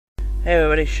Hey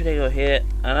everybody, Shinigo here,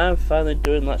 and I'm finally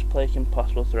doing Let's Play Kim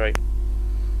Possible 3.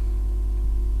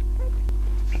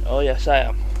 Oh yes I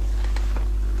am.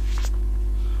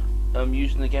 I'm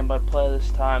using the Game Boy Player this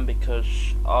time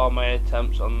because all my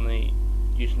attempts on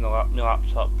using my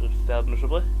laptop have failed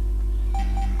miserably.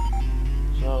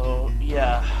 So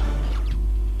yeah,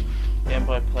 Game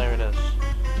Boy Player it is.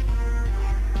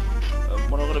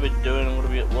 What I'm going to be doing, I'm going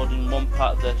to be uploading one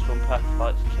part of this, one part of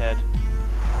Light's Kid.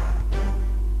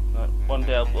 One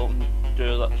day I'll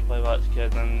do Let's Play Light's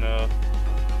Kid and then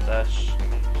this.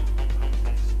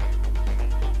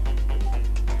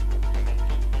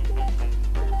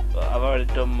 But I've already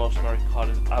done most of my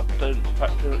recording. I've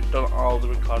practically done all the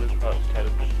recordings for Light's Kid.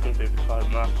 I'm just going to be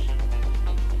recording this.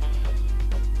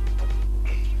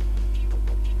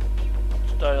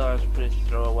 Storyline's pretty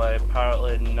throwaway.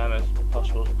 Apparently none of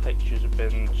Possible's pictures have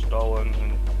been stolen,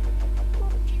 and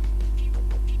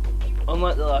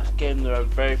unlike the last game, there are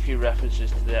very few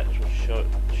references to the actual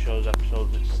show's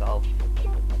episodes itself.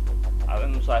 I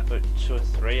think there's like about 2 or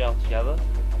 3 altogether.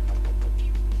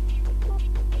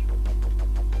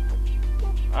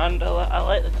 And I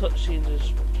like the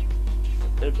cutscenes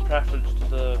in preference to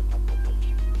the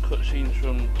cutscenes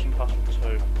from Kim Possible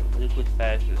 2, the ugly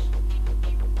faces.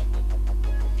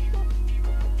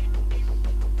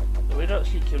 But we don't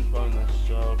see Kim in this,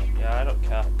 so yeah, I don't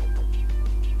care.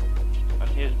 And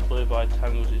here's Blue Boy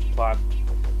Tangles his plan,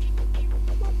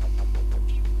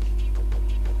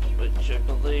 which I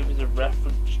believe is a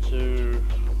reference to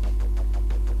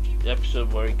the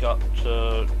episode where he got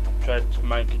to try to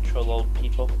mind control old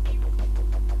people,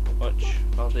 which,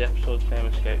 well, the episode's name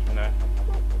escapes me now.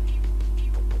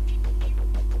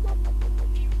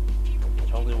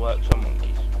 It only works on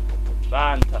monkeys.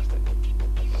 Fantastic.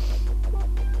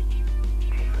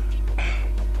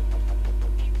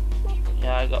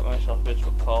 Yeah, I got myself a bit of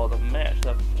a cold. I may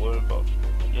actually have flu, but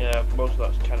yeah, most of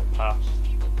that's kind of passed.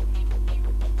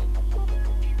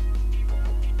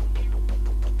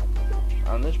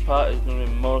 And this part is going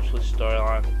to be mostly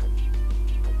storyline.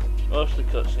 Mostly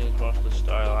cutscenes, mostly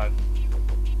storyline.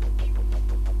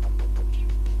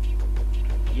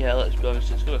 Yeah, let's be honest,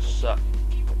 it's going to suck.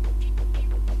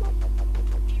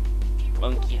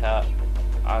 Monkey Heart.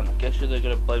 And guess who they're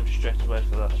going to blame straight away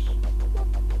for this?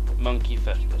 Monkey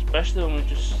Fist, especially when we've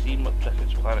just seen what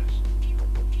Trekket's plan is.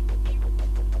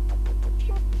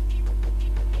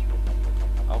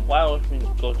 And while we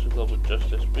go to Global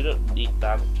Justice, we don't need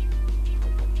them.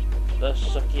 They're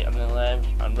sucky and they're lame,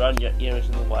 and run your ears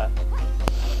in the way.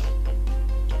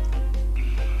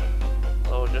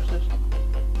 Global Justice.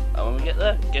 And when we get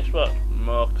there, guess what?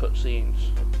 More cutscenes.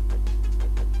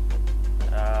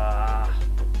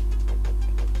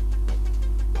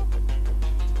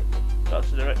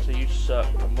 Dr. Director, you suck,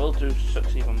 and we'll do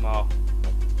sucks even more.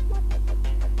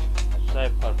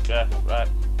 Save podcast, right.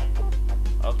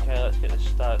 Okay, let's get this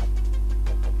started.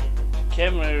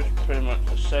 Kim moves pretty much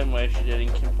the same way she did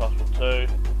in Kim Possible 2.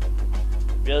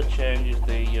 Real change is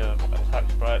the attack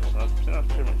sprites, and I think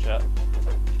that's pretty much it.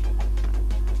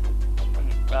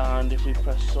 And if we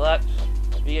press select,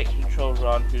 we get control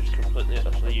Ron, who's completely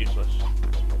utterly useless.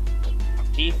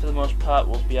 E for the most part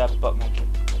will be our butt monkey.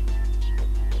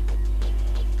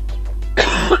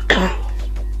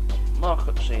 More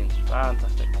cutscenes,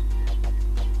 fantastic.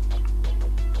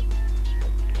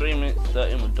 3 minutes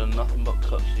 30 and we've done nothing but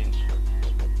cutscenes.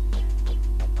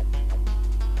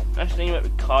 Nice thing about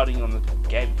recording on the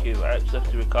GameCube, I actually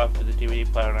have to record for the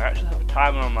DVD player, and I actually have a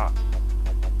timer on that.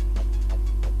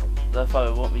 Therefore I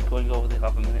won't be going over the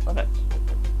 11-minute limit.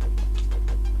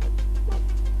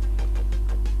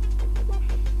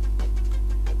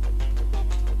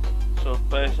 So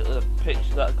basically the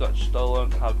pictures that got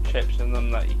stolen have chips in them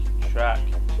that you can track,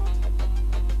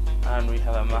 and we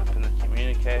have a map in the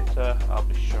communicator. I'll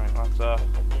be showing that off.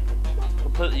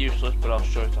 Completely useless, but I'll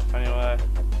show it off anyway.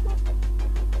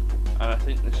 And I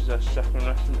think this is a second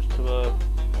reference to a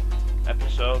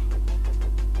episode.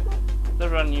 The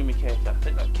Run Yumicator, I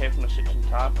think that came from the 16th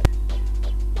time.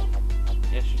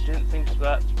 Yes, you didn't think of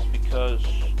that because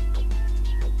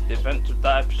the events of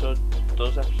that episode,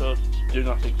 those episodes, do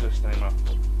not exist anymore.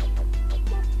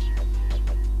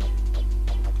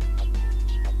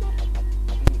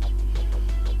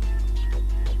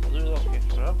 Blue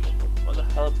locator ropes? What the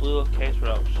hell are blue locator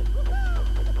ropes?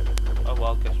 Oh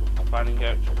well, guess we're finding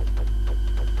out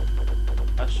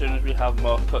as soon as we have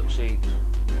more cutscenes.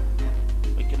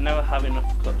 We can never have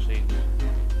enough cutscenes.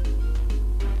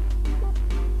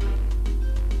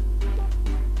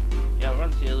 Yeah,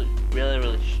 Run here looks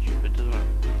really stupid, doesn't it?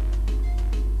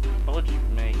 Probably just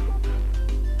me.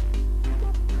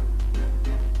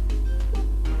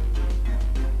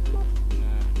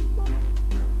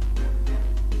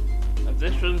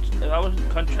 This one's, if I wasn't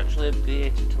contractually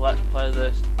obligated to let's play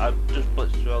this, I'd just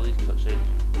blitz through all these cutscenes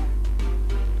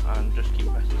and just keep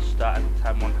pressing start every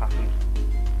time one happens.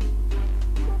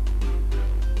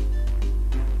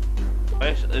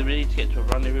 Basically, we need to get to a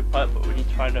rendezvous point, but we need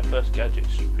to find our first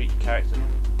gadgets for each character.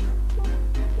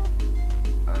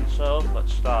 And so,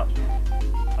 let's start.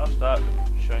 I'll start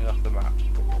showing off the map.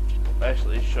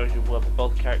 Basically, it shows you where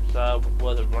both characters are,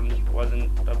 where the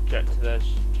objective is,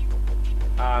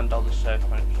 and all the save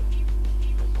points.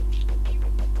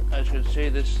 As you can see,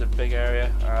 this is a big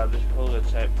area. This is probably going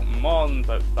to take more than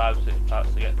about 5 or 6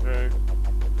 parts to get through.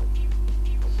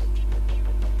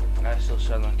 I still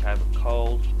sound like I'm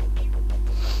cold.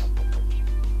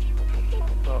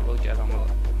 Don't really get on with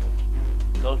it.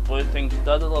 Those blue things,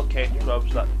 they're the location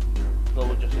probes that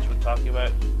Global Justice were talking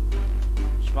about.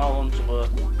 Small ones are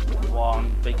worth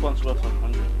 1, big ones are worth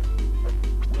 100.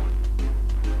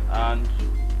 And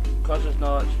because there's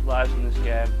no extra lives in this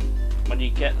game, when you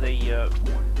get the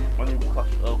when you clock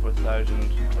it over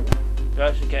 1,000, you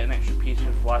actually get an extra piece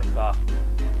of life bar.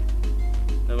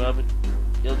 Now,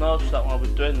 you'll notice that when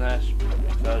we're doing this,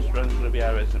 because Ren's going to be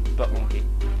our resident butt monkey,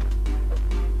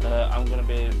 I'm going to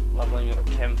be leveling up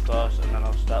Kim first, and then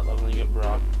I'll start leveling up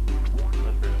Braun.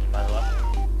 By the way.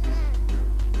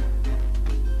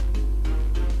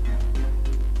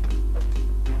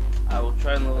 I will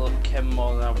try and level up Kim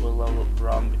more than I will level up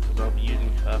Braun, because I'll be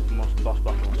using her for most boss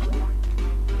battles.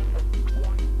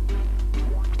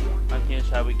 And here's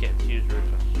how we get to use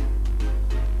Rufus.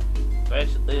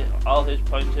 Basically, all his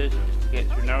point is to get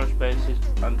through narrow spaces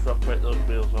and to operate those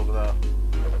wheels over there.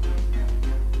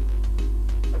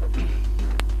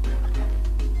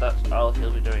 That's all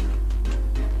he'll be doing.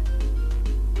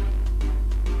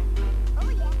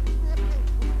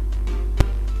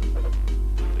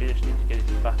 We just need to get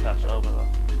his fat ass over there.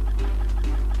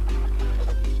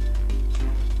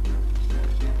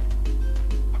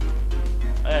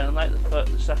 And unlike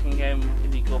the second game,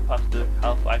 if you go past the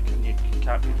health icon, you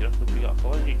can't pick it up if you got a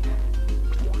apology.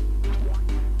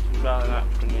 It's rather than that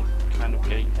when you're kind of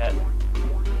getting hit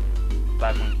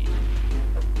by monkeys.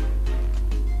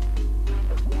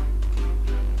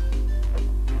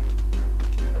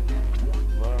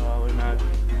 Where are we now?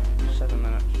 7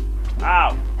 minutes.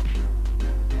 Ow!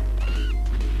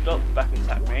 Don't back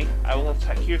attack me, I will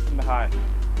attack you from behind.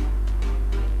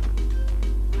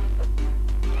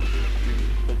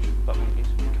 But monkeys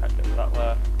can't get that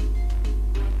way.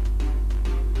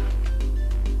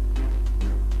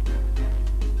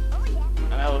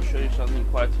 And I will show you something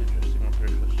quite interesting with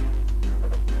Rufus.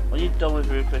 When you're done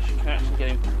with Rufus, you can actually get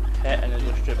him hit and then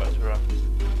go straight back to run.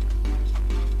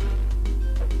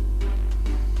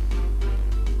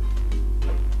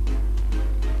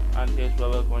 And here's where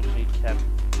we're going to see Kim.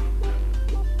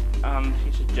 And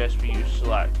he suggests we use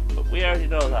select, but we already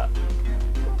know that.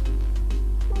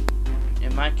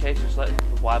 In my case, it's selected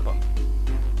the Y button.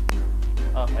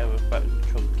 Oh, hey, we're about to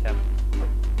trouble Kim.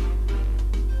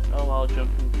 No wall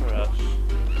jumping for us.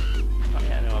 Not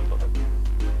yet anyway, but.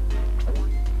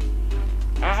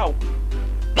 Ow!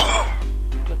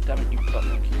 God damn it, you butt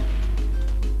monkeys.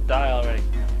 Die already.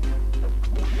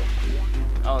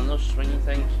 Oh, and those swinging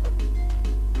things.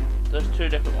 There's two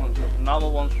different ones. There's the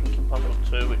normal ones from Kim Possible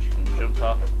 2, which you can jump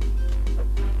off.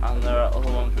 And there are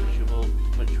other ones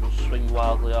which will swing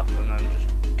wildly off and then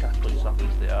just catapult yourself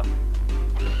into the air.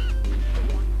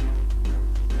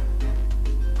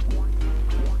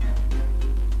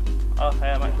 Oh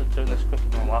hey, I'm actually doing this quicker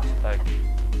than the last peg.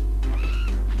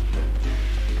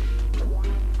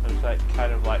 It was like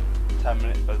kind of like 10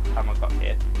 minutes by the time I got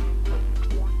here.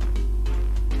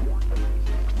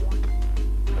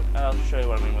 I'll show you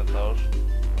what I mean with those.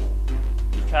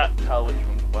 You can't tell which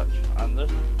one's which, and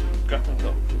there's grappling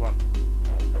hook if you want.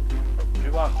 If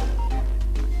you want.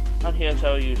 And here's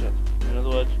how I use it. In other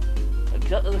words,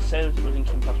 exactly the same as it was in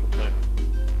Kim Possible 2.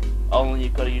 Only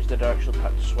you've got to use the directional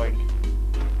pad to swing.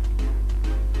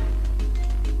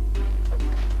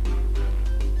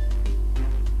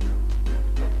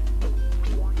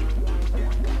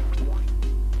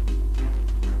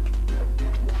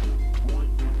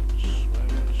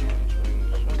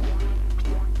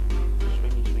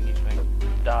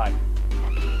 Die.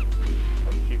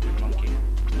 Stupid monkey.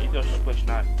 You go squish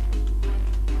now.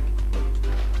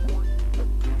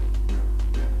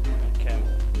 Okay,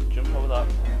 jump over that.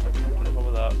 Jump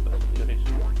over that.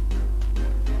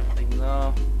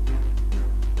 No.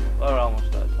 We're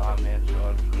almost out of time here, so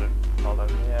I'm just going to hold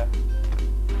over here.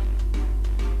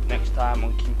 Next time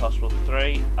on Kim Possible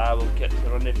 3, I will get to the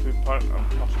rendezvous point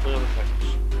and possibly other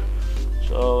things.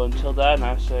 So until then,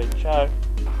 I say ciao.